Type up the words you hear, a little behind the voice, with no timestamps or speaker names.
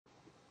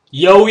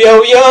Yo,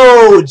 yo,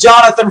 yo!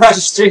 Jonathan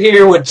Register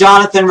here with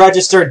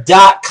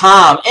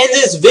JonathanRegister.com. In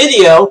this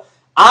video,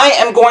 I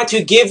am going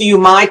to give you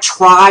my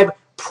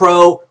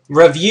TribePro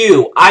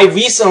review. I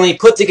recently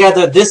put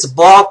together this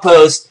blog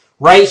post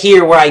right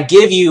here where I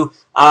give you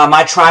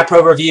my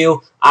TribePro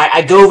review.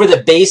 I go over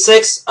the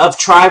basics of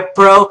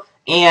TribePro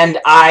and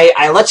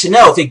I let you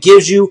know if it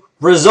gives you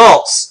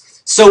results.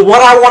 So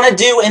what I want to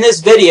do in this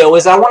video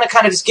is I want to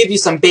kind of just give you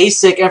some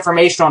basic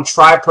information on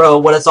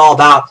TribePro, what it's all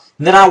about.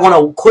 And then I want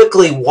to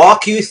quickly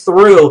walk you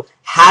through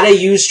how to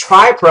use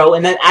TribePro.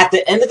 And then at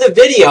the end of the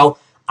video,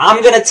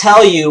 I'm going to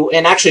tell you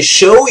and actually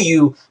show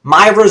you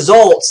my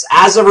results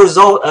as a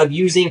result of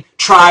using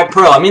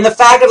TribePro. I mean, the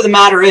fact of the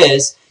matter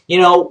is, you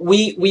know,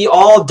 we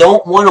all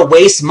don't want to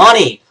waste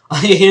money,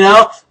 you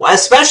know,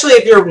 especially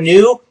if you're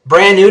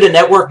brand new to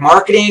network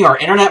marketing or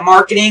internet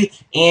marketing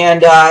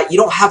and you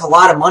don't have a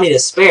lot of money to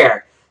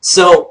spare.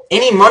 So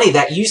any money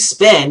that you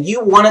spend,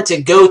 you want it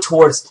to go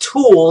towards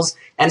tools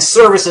and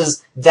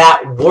services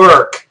that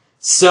work.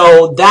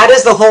 So that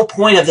is the whole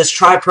point of this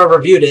TribePro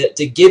review,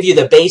 to give you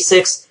the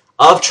basics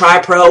of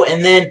TribePro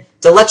and then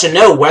to let you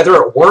know whether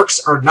it works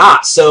or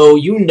not. So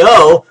you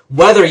know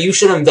whether you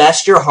should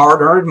invest your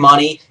hard-earned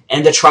money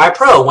into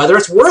TribePro, whether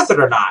it's worth it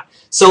or not.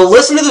 So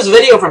listen to this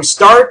video from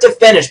start to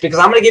finish because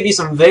I'm going to give you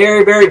some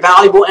very, very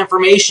valuable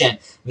information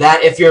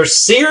that if you're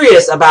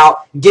serious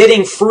about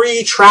getting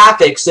free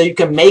traffic so you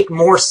can make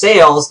more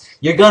sales,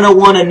 you're going to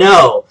want to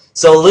know.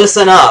 So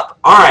listen up.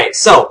 Alright,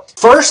 so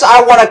first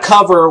I want to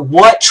cover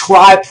what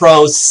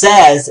TribePro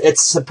says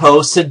it's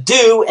supposed to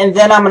do, and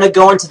then I'm going to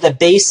go into the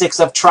basics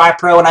of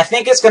TribePro, and I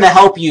think it's going to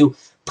help you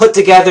put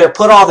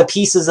all the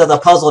pieces of the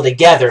puzzle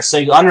together so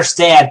you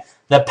understand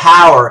the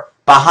power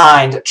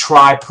behind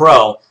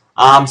TribePro.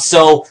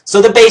 So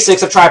the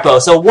basics of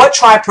TribePro. So what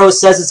TribePro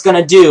says it's going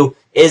to do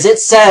is it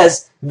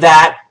says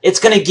that it's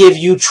going to give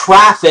you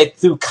traffic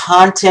through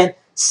content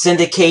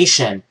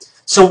syndication.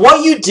 So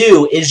what you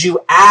do is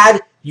you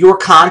add your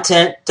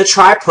content to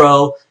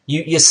TribePro,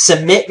 you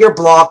submit your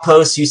blog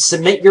posts, you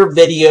submit your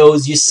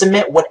videos, you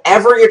submit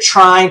whatever you're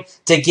trying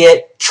to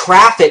get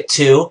traffic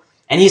to,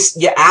 and you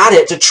add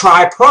it to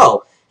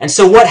TribePro. And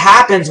so what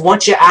happens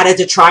once you add it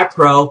to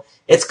TribePro,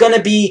 it's going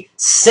to be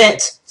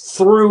sent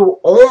through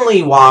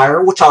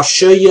OnlyWire, which I'll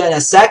show you in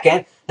a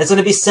second. It's going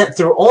to be sent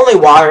through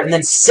OnlyWire and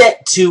then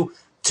sent to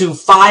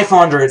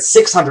 500,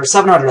 600,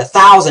 700,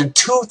 1,000,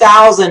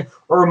 2,000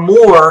 or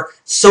more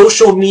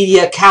social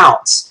media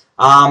accounts.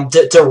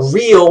 To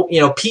real,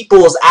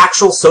 people's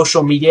actual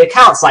social media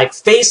accounts like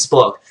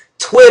Facebook,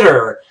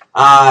 Twitter,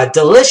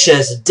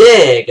 Delicious,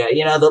 Dig,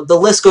 the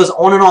list goes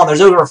on and on.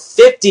 There's over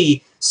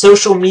 50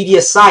 social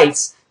media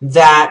sites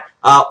that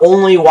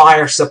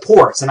OnlyWire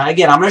supports. And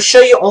again, I'm going to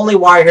show you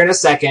OnlyWire here in a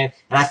second,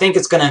 and I think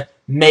it's going to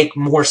make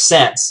more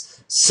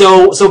sense.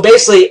 So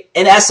basically,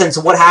 in essence,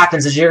 what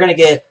happens is you're going to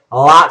get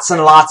lots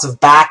and lots of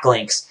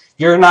backlinks.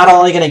 You're not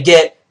only going to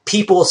get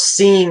people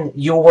seeing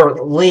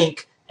your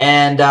link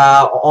and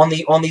on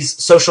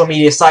these social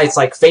media sites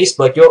like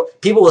Facebook,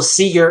 people will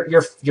see your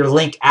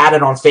link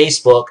added on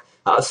Facebook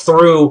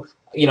through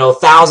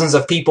thousands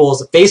of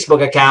people's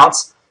Facebook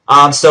accounts.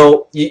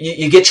 So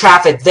you get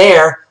traffic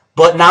there,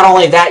 but not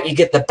only that, you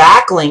get the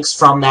backlinks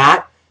from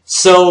that.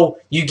 So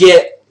you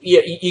get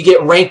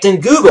ranked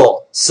in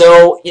Google.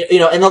 So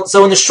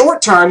so in the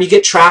short term, you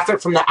get traffic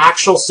from the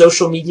actual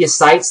social media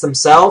sites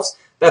themselves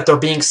that they're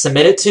being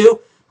submitted to,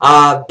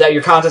 that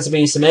your content's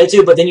being submitted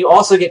to. But then you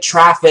also get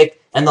traffic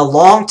in the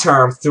long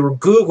term through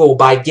Google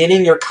by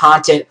getting your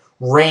content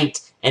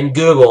ranked in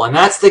Google. And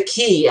that's the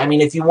key. I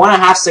mean, if you want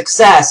to have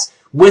success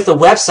with a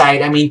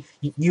website, I mean,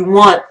 you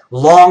want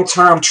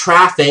long-term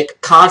traffic,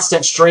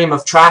 constant stream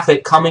of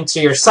traffic coming to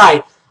your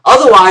site.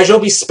 Otherwise, you'll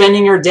be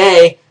spending your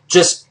day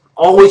just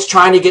always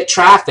trying to get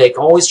traffic,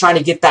 always trying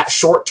to get that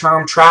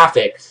short-term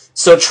traffic.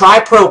 So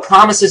TribePro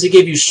promises to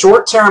give you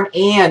short-term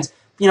and,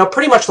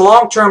 pretty much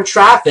long-term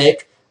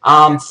traffic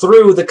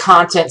through the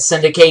content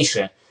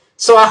syndication.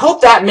 So I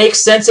hope that makes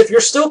sense. If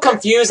you're still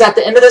confused at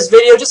the end of this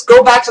video, just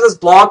go back to this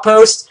blog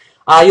post.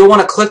 You'll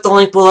want to click the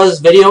link below this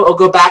video. It'll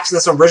go back to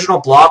this original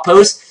blog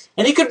post,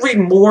 and you could read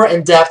more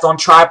in depth on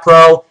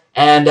TribePro,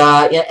 and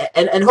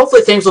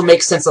hopefully things will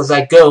make sense as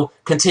I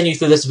continue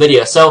through this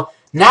video. So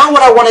now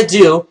what I want to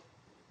do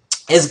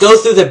is go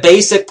through the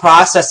basic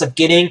process of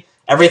getting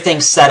everything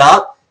set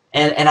up,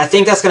 and I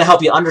think that's going to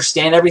help you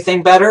understand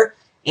everything better.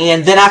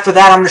 And then after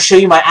that, I'm going to show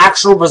you my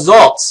actual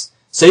results,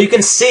 so you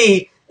can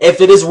see if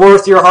it is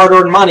worth your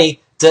hard-earned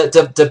money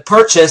to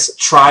purchase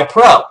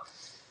TribePro.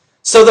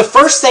 So the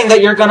first thing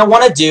that you're going to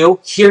want to do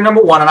here,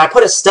 number one, and I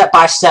put it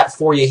step-by-step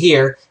for you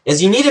here,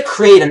 is you need to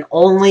create an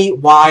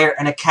OnlyWire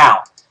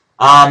account.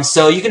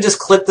 So you can just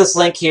click this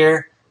link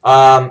here,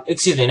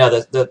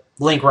 the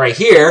link right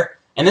here,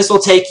 and this will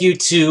take you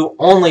to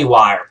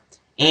OnlyWire.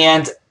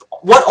 And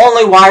what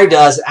OnlyWire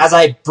does, as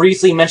I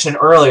briefly mentioned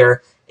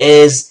earlier,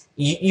 is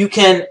you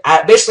can,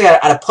 basically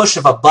at a push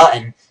of a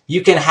button,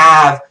 you can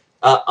have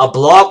a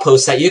blog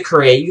post that you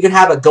create. You can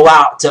have it go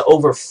out to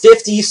over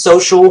 50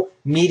 social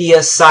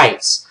media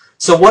sites.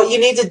 So what you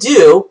need to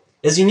do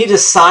is you need to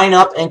sign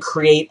up and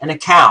create an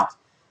account.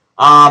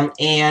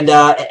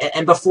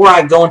 And before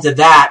I go into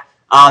that,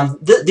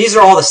 these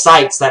are all the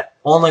sites that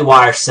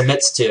OnlyWire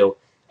submits to.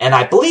 And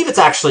I believe it's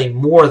actually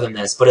more than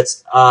this, but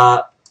it's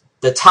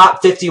the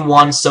top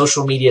 51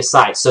 social media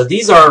sites. So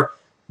these are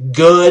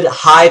good,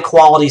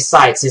 high-quality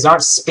sites. These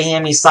aren't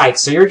spammy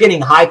sites. So you're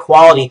getting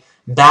high-quality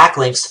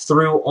backlinks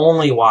through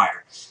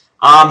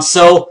OnlyWire.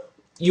 So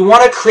you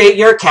want to create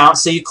your account.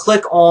 So you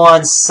click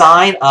on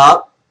Sign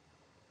Up.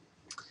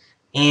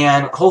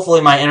 And hopefully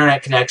my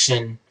internet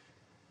connection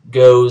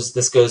goes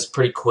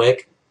pretty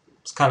quick.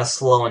 It's kind of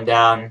slowing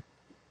down.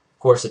 Of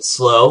course, it's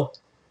slow.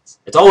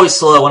 It's always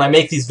slow when I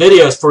make these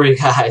videos for you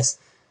guys.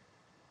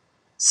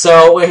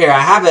 So we're here. I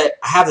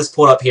have this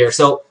pulled up here.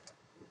 So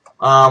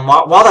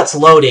while that's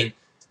loading,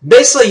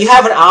 basically you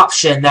have an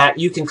option that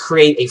you can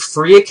create a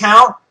free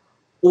account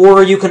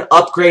or you can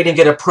upgrade and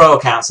get a pro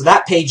account. So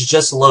that page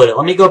just loaded.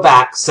 Let me go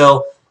back.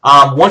 So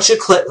once you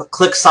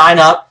click sign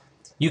up,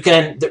 you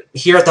can,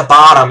 here at the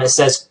bottom it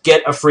says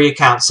get a free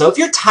account. So if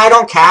you're tight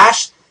on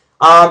cash,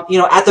 you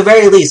know, at the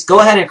very least,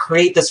 go ahead and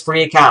create this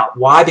free account.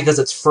 Why? Because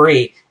it's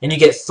free, and you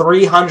get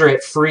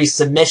 300 free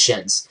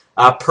submissions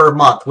per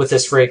month with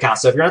this free account.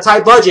 So if you're on a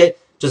tight budget,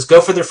 just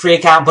go for the free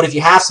account. But if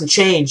you have some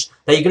change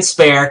that you can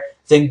spare,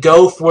 then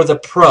go for the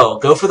Pro.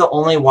 Go for the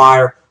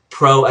OnlyWire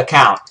Pro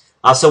account.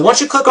 So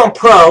once you click on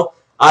Pro,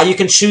 you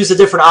can choose the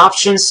different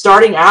options.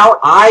 Starting out,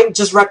 I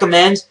just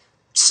recommend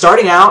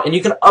starting out, and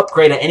you can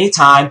upgrade at any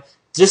time,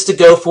 just to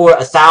go for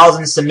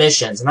 1,000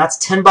 submissions, and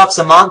that's $10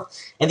 a month.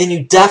 And then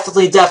you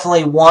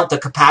definitely want the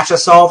CAPTCHA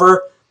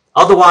solver.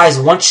 Otherwise,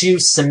 once you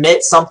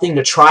submit something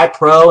to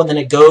TribePro and then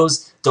it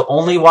goes to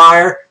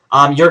OnlyWire,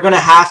 you're going to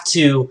have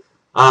to,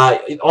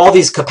 all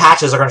these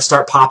CAPTCHAs are going to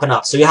start popping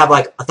up. So you have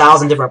like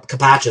 1,000 different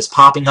CAPTCHAs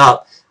popping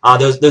up,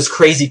 those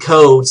crazy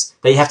codes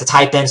that you have to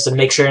type in so to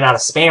make sure you're not a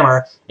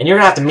spammer, and you're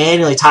going to have to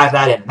manually type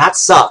that in. And that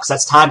sucks.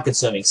 That's time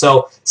consuming.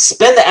 So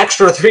spend the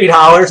extra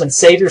 $3 and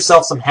save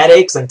yourself some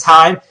headaches and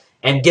time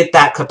and get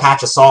that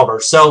CAPTCHA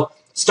solver. So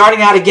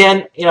starting out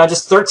again, you know,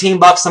 just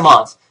 $13 a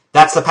month.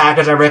 That's the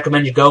package I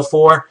recommend you go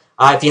for.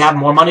 If you have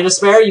more money to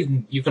spare,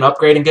 you can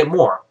upgrade and get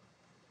more.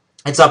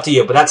 It's up to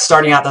you, but that's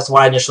starting out. That's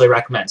what I initially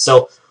recommend.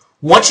 So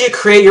once you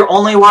create your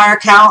OnlyWire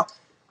account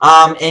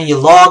and you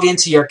log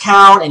into your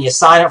account and you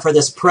sign up for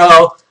this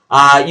Pro,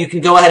 you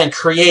can go ahead and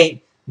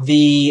create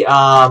the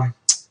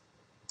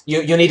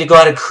you need to go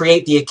ahead and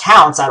create the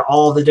accounts at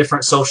all the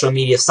different social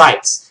media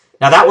sites.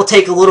 Now that will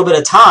take a little bit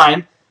of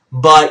time,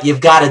 but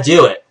you've got to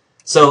do it.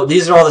 So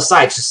these are all the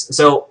sites.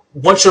 So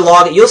once you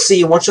log in, you'll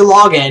see once you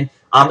log in,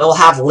 it will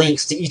have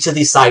links to each of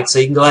these sites. So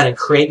you can go ahead and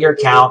create your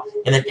account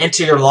and then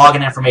enter your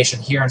login information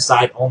here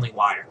inside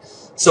OnlyWire.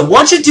 So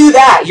once you do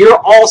that, you're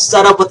all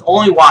set up with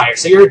OnlyWire.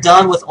 So you're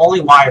done with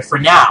OnlyWire for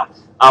now.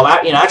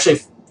 You know, actually,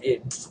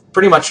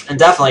 pretty much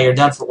indefinitely, you're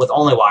done with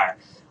OnlyWire.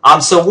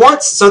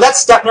 So that's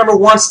step number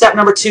one. Step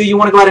number two, you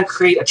want to go ahead and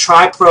create a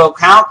TribePro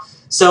account.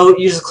 So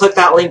you just click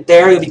that link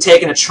there. You'll be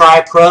taken to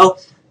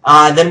TribePro.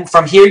 Then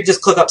from here, you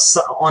just click up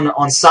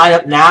on Sign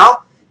Up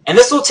Now, and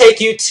this will take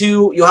you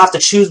to, you'll have to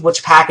choose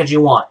which package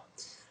you want.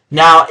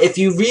 Now, if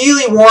you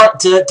really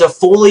want to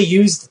fully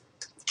use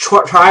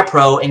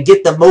TribePro and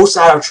get the most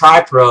out of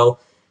TribePro,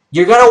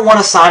 you're going to want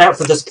to sign up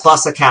for this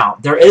Plus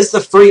account. There is the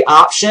free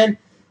option,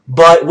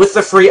 but with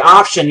the free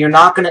option, you're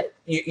not going to,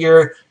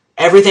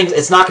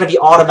 it's not going to be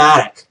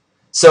automatic.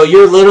 So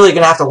you're literally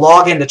going to have to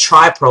log into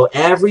TribePro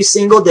every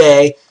single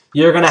day.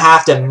 You're going to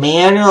have to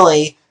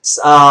manually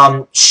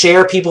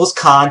share people's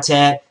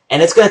content,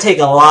 and it's going to take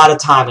a lot of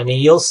time. I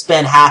mean, you'll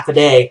spend half a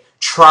day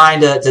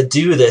trying to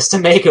do this to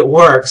make it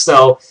work.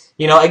 So,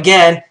 you know,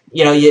 again,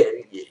 you know,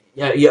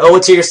 you owe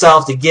it to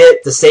yourself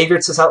to save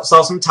yourself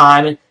some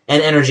time and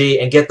energy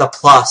and get the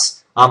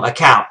Plus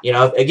account. You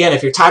know, again,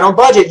 if you're tight on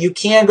budget, you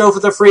can go for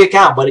the free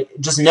account,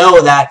 but just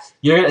know that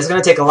it's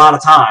going to take a lot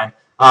of time.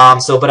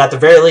 But at the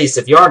very least,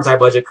 if you are on tight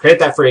budget, create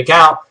that free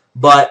account.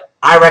 But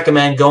I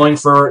recommend going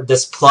for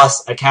this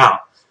Plus account.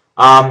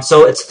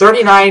 So it's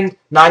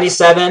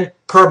 $39.97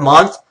 per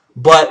month,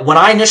 but when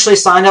I initially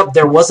signed up,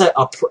 there wasn't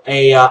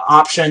a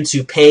option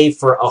to pay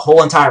for a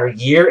whole entire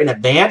year in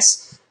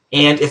advance.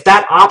 And if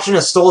that option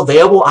is still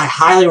available, I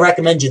highly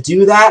recommend you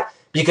do that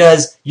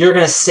because you're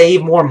going to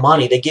save more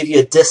money. They give you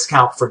a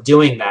discount for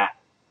doing that.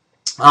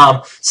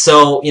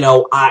 So,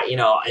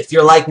 if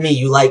you're like me,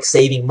 you like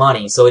saving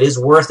money. So it is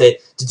worth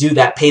it to do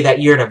that, pay that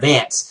year in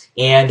advance.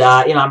 And,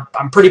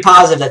 I'm pretty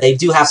positive that they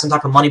do have some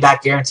type of money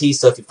back guarantee.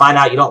 So if you find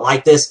out you don't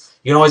like this,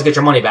 you can always get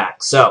your money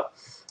back. So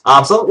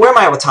where am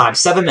I at with time?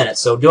 7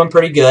 minutes. So doing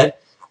pretty good.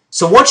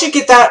 So once you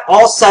get that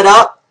all set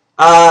up,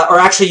 or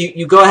actually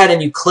you go ahead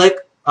and you click,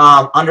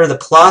 under the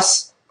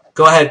plus,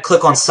 go ahead and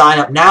click on sign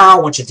up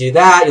now. Once you do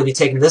that, you'll be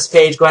taken to this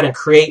page. Go ahead and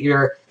create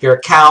your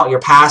account, your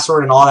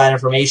password, and all that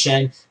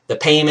information, the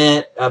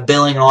payment,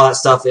 billing, and all that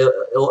stuff.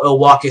 It'll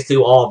walk you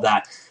through all of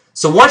that.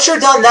 So once you're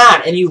done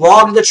that and you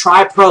log into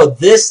TribePro,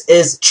 this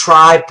is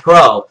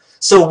TribePro.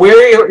 So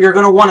where you're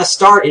going to want to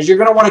start is you're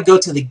going to want to go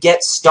to the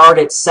Get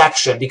Started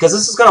section because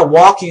this is going to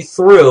walk you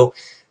through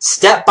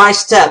step by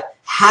step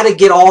how to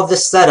get all of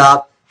this set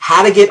up,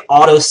 how to get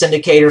auto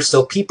syndicators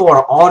so people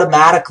are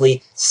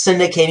automatically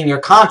syndicating your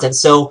content.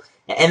 So,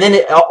 and then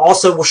it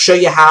also will show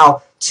you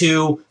how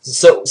to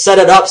set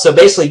it up so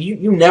basically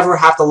you never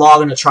have to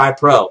log into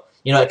TribePro,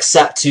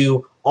 except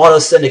to auto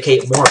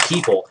syndicate more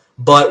people.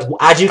 But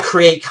as you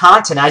create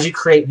content, as you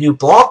create new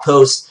blog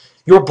posts,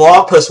 your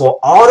blog post will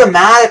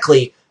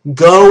automatically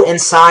go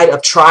inside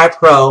of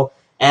TribePro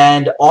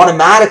and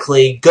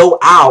automatically go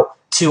out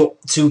to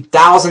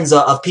thousands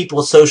of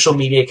people's social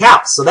media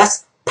accounts. So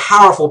that's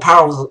powerful,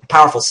 powerful,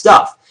 powerful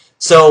stuff.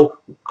 So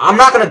I'm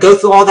not going to go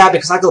through all that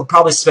because I could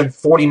probably spend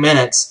 40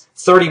 minutes,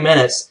 30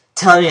 minutes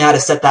telling you how to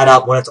set that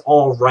up when it's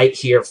all right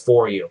here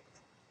for you.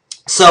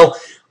 So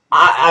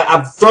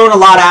I've thrown a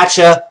lot at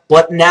you,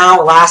 but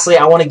now lastly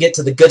I want to get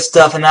to the good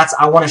stuff, and that's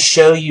I want to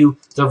show you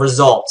the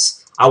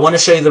results. I want to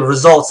show you the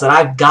results that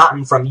I've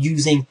gotten from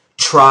using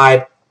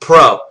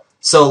TribePro.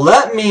 So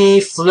let me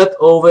flip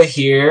over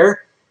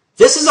here.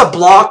 This is a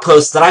blog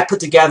post that I put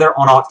together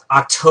on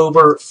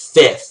October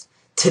 5th.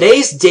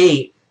 Today's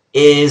date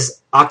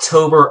is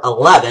October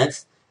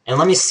 11th, and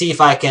let me see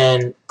if I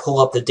can pull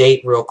up the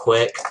date real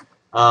quick.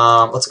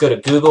 Let's go to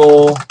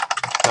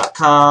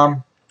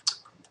google.com.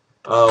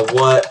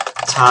 What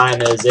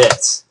time is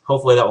it?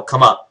 Hopefully that will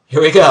come up.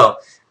 Here we go.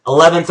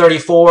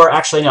 11:34.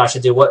 Actually, no, I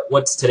should do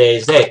what's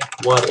today's date?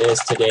 What is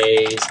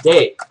today's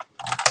date?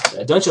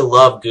 Don't you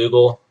love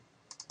Google?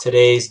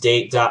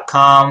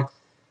 Today'sdate.com.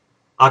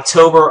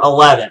 October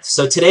 11th.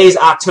 So today's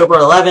October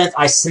 11th.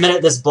 I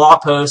submitted this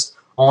blog post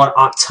on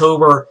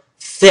October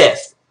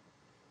 5th.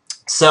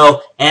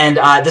 So, and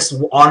this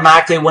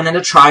automatically went into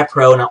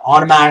TribePro, and it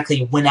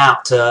automatically went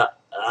out to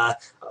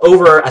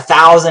over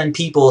 1,000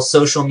 people's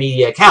social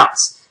media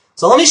accounts.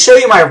 So let me show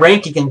you my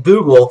ranking in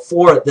Google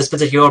for this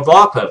particular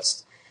blog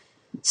post.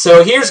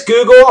 So here's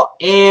Google,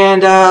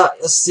 and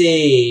let's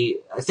see.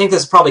 I think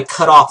this is probably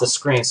cut off the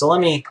screen. So let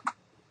me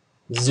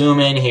zoom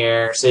in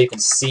here so you can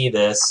see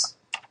this.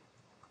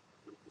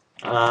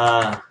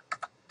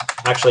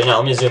 Actually, no,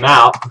 let me zoom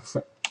out.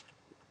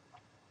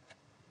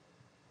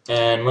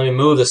 And let me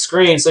move the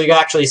screen so you can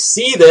actually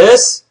see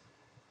this.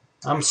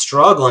 I'm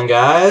struggling,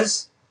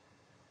 guys.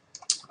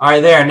 All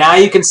right, there. Now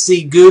you can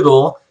see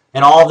Google,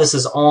 and all this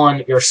is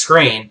on your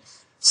screen.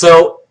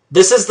 So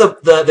this is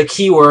the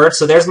keyword.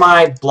 So there's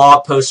my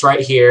blog post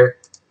right here.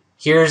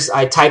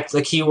 I typed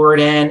the keyword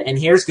in, and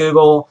here's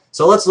Google.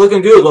 So let's look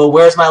in Google.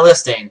 Where's my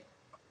listing?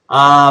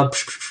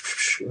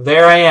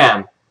 There I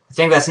am. I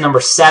think that's number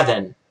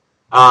 7.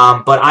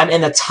 But I'm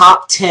in the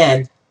top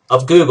 10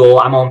 of Google.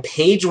 I'm on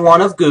page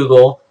 1 of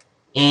Google,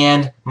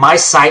 and my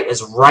site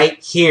is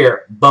right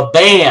here.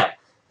 Ba-bam!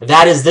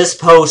 That is this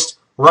post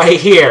right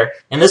here.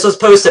 And this was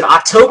posted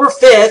October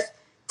 5th.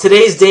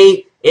 Today's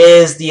date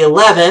is the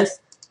 11th.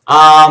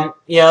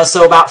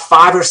 So about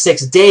 5 or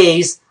 6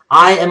 days,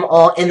 I am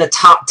in the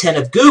top 10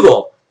 of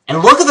Google.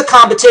 And look at the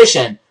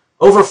competition.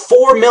 Over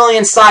 4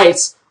 million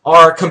sites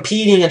are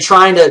competing and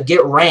trying to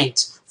get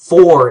ranked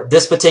for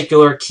this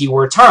particular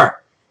keyword term.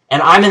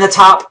 And I'm in the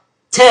top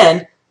 10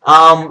 in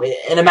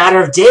a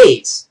matter of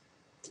days.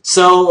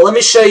 So let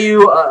me show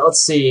you, let's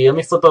see, let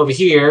me flip over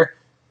here,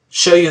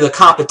 show you the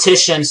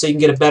competition so you can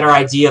get a better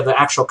idea of the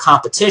actual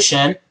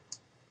competition.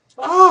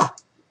 I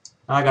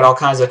got all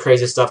kinds of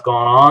crazy stuff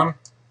going on.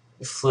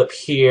 Flip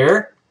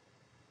here.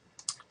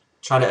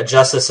 Trying to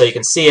adjust this so you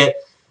can see it.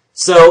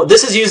 So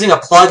this is using a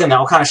plugin that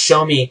will kind of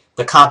show me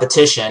the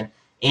competition.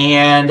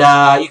 And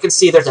you can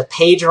see there's a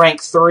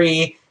PageRank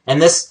 3,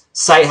 and this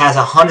site has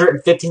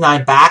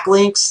 159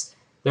 backlinks.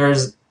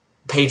 There's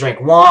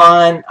PageRank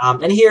 1,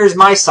 and here's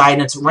my site,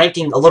 and it's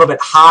ranking a little bit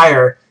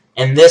higher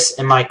in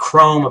my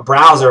Chrome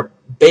browser,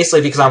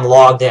 basically because I'm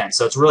logged in.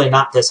 So it's really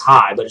not this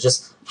high, but it's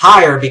just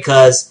higher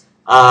because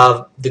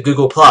of the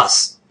Google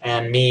Plus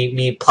and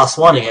me plus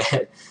one-ing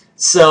it.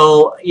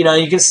 So,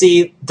 you can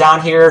see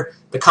down here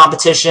the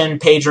competition,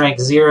 PageRank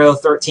 0,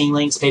 13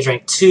 links,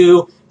 PageRank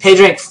 2,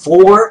 PageRank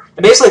 4,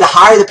 and basically the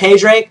higher the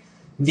PageRank,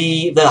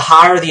 the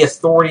higher the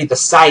authority of the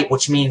site,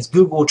 which means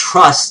Google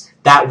trusts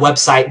that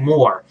website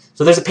more.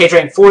 So there's a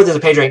PageRank 4, there's a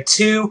PageRank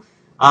 2,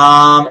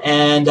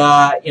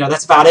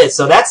 that's about it.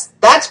 So that's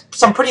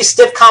some pretty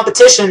stiff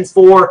competition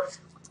for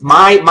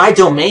my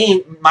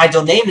domain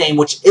name,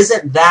 which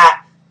isn't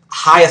that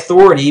high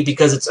authority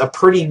because it's a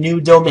pretty new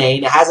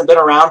domain. It hasn't been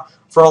around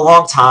for a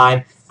long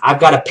time. I've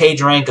got a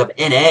PageRank of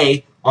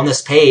NA on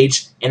this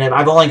page, and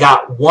I've only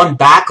got 1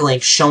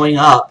 backlink showing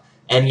up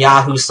in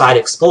Yahoo Site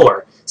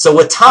Explorer. So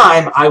with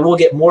time, I will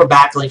get more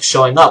backlinks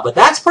showing up, but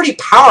that's pretty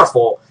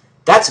powerful.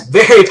 That's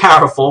very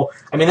powerful.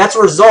 I mean, that's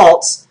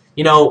results,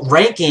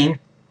 ranking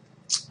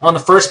on the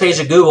first page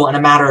of Google in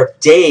a matter of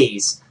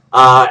days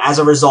as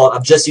a result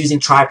of just using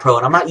TribePro,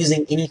 and I'm not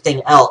using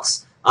anything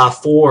else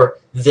for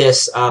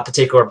this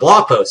particular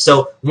blog post.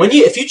 So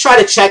if you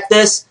try to check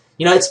this,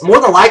 it's more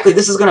than likely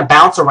this is going to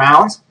bounce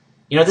around.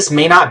 This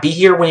may not be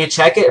here when you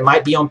check it. It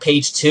might be on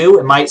page 2.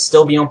 It might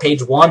still be on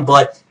page 1,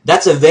 but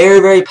that's a very,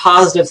 very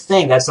positive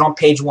thing that's on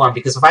page 1,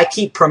 because if I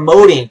keep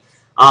promoting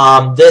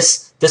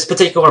this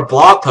particular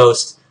blog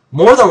post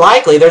more than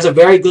likely there's a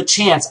very good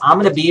chance I'm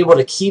going to be able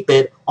to keep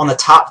it on the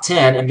top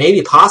 10 and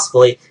maybe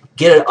possibly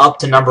get it up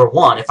to number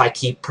 1 if I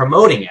keep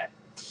promoting it.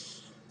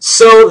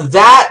 So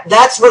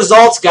that's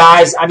results,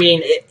 guys. I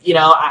mean,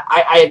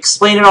 I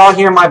explained it all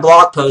here in my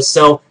blog post.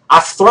 So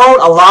I've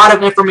thrown a lot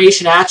of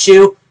information at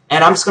you,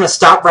 and I'm just going to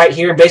stop right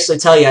here and basically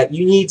tell you,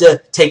 you need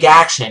to take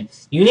action.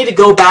 You need to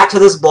go back to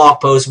this blog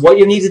post. What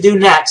you need to do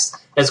next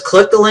is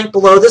click the link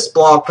below this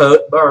blog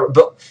post, or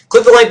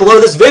click the link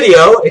below this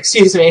video.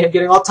 Excuse me, I'm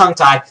getting all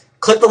tongue-tied.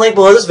 Click the link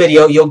below this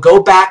video. You'll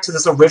go back to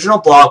this original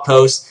blog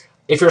post.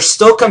 If you're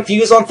still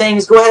confused on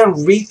things, go ahead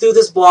and read through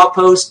this blog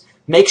post.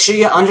 Make sure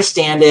you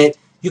understand it.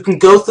 You can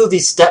go through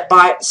these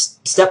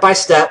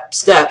step-by-step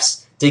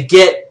steps to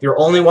get your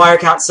OnlyWire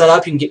account set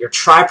up. You can get your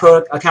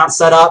TribePro account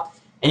set up,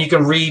 and you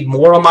can read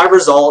more on my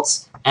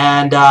results,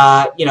 and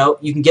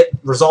you can get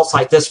results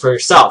like this for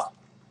yourself.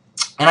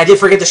 And I did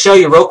forget to show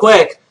you real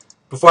quick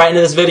before I end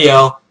this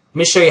video. Let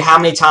me show you how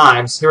many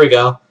times. Here we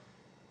go.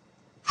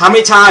 How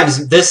many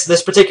times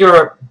this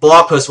particular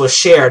blog post was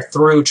shared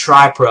through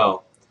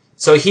TribePro.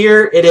 So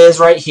here it is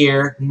right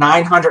here,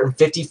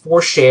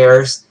 954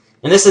 shares.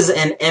 And this is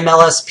an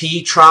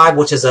MLSP tribe,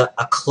 which is a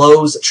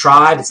closed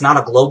tribe. It's not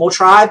a global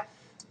tribe.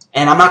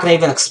 And I'm not going to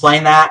even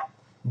explain that.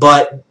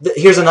 But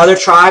here's another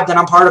tribe that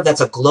I'm part of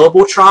that's a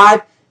global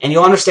tribe. And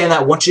you'll understand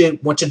that once you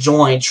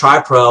join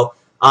TribePro.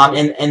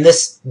 And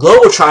this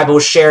global tribe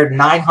was shared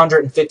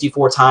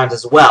 954 times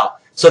as well.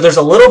 So there's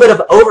a little bit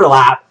of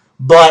overlap,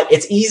 but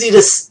it's easy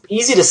to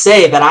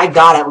say that I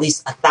got at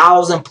least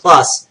 1,000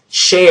 plus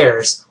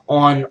shares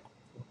on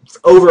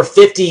over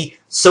 50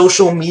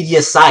 social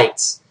media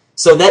sites.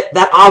 So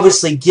that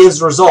obviously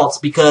gives results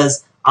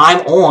because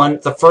I'm on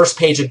the first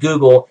page of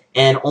Google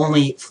in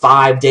only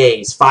 5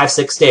 days,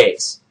 5-6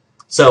 days.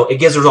 So it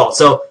gives results.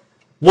 So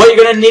what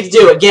you're going to need to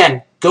do,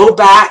 again, go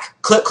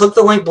back, click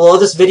the link below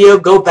this video,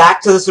 go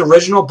back to this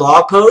original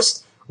blog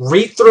post,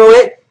 read through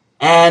it,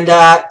 and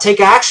take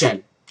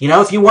action.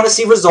 If you want to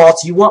see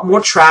results, you want more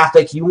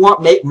traffic, you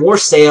want more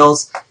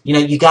sales,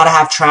 you got to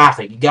have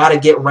traffic. You got to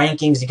get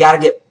rankings, you got to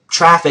get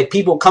traffic,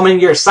 people coming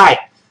to your site.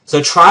 So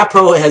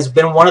TribePro has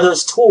been one of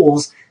those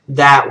tools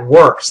that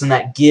works and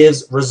that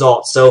gives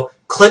results. So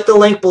click the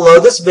link below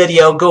this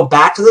video, go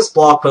back to this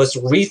blog post,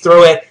 read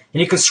through it,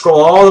 and you can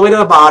scroll all the way to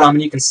the bottom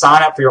and you can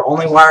sign up for your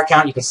OnlyWire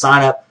account, you can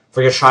sign up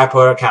for your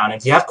TribePro account.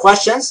 If you have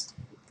questions,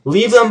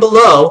 leave them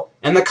below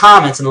in the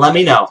comments and let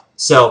me know.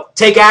 So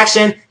take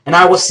action, and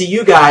I will see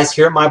you guys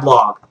here at my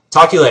blog.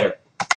 Talk to you later.